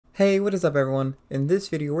Hey, what is up everyone? In this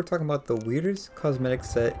video we're talking about the weirdest cosmetic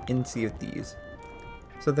set in Sea of Thieves.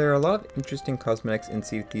 So there are a lot of interesting cosmetics in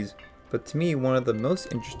Sea of Thieves, but to me one of the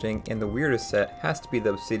most interesting and the weirdest set has to be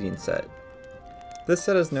the Obsidian set. This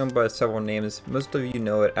set is known by several names. Most of you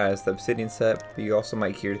know it as the Obsidian set, but you also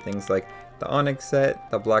might hear things like the Onyx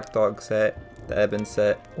set, the Black Dog set, the Ebon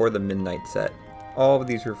set, or the Midnight set. All of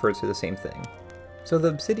these refer to the same thing. So the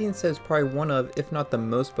Obsidian set is probably one of, if not the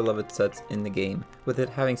most beloved sets in the game, with it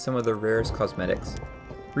having some of the rarest cosmetics.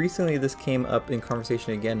 Recently this came up in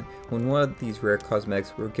conversation again when one of these rare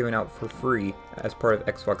cosmetics were given out for free as part of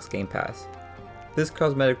Xbox Game Pass. This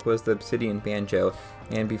cosmetic was the Obsidian banjo,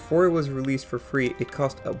 and before it was released for free it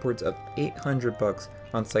cost upwards of $800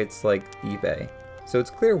 on sites like eBay. So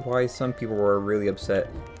it's clear why some people were really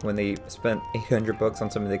upset when they spent $800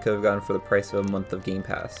 on something they could have gotten for the price of a month of Game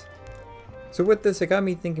Pass. So with this, it got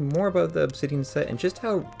me thinking more about the Obsidian set and just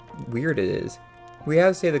how weird it is. We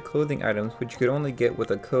have, say, the clothing items, which you could only get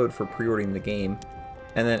with a code for pre-ordering the game,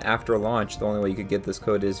 and then after launch, the only way you could get this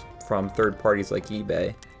code is from third parties like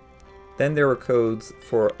eBay. Then there were codes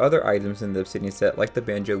for other items in the Obsidian set, like the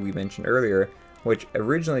banjo we mentioned earlier, which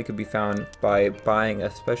originally could be found by buying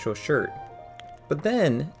a special shirt. But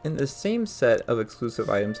then, in the same set of exclusive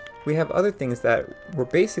items, we have other things that were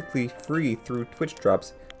basically free through Twitch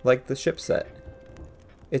drops, like the ship set.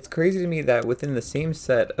 It's crazy to me that within the same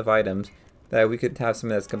set of items that we could have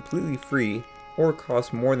something that's completely free or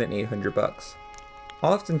cost more than $800.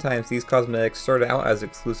 Oftentimes these cosmetics started out as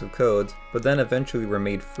exclusive codes, but then eventually were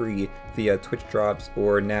made free via Twitch drops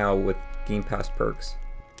or now with Game Pass perks.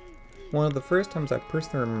 One of the first times I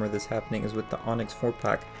personally remember this happening is with the Onyx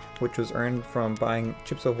 4-pack, which was earned from buying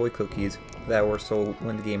Chips Ahoy cookies that were sold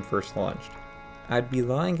when the game first launched. I'd be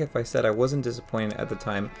lying if I said I wasn't disappointed at the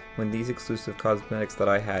time when these exclusive cosmetics that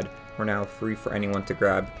I had were now free for anyone to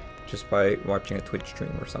grab just by watching a Twitch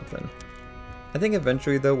stream or something. I think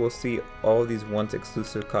eventually though we'll see all of these once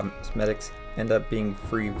exclusive cosmetics end up being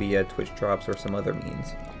free via Twitch drops or some other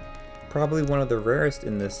means. Probably one of the rarest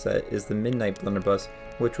in this set is the Midnight Blunderbuss,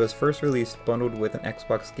 which was first released bundled with an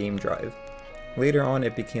Xbox game drive. Later on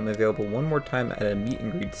it became available one more time at a meet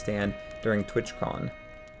and greet stand during TwitchCon.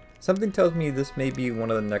 Something tells me this may be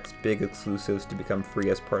one of the next big exclusives to become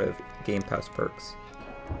free as part of Game Pass perks.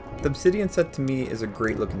 The Obsidian set to me is a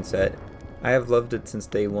great looking set. I have loved it since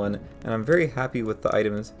day one, and I'm very happy with the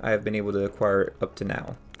items I have been able to acquire up to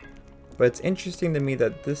now. But it's interesting to me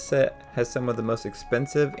that this set has some of the most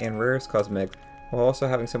expensive and rarest cosmetics, while also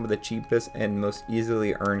having some of the cheapest and most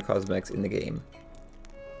easily earned cosmetics in the game.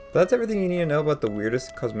 But that's everything you need to know about the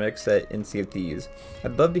weirdest cosmetic set in Sea of Thieves.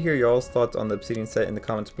 I'd love to hear y'all's thoughts on the Obsidian set in the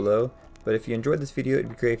comments below, but if you enjoyed this video it'd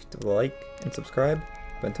be great if you could like and subscribe.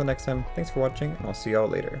 But until next time, thanks for watching and I'll see y'all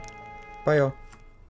later. Bye y'all.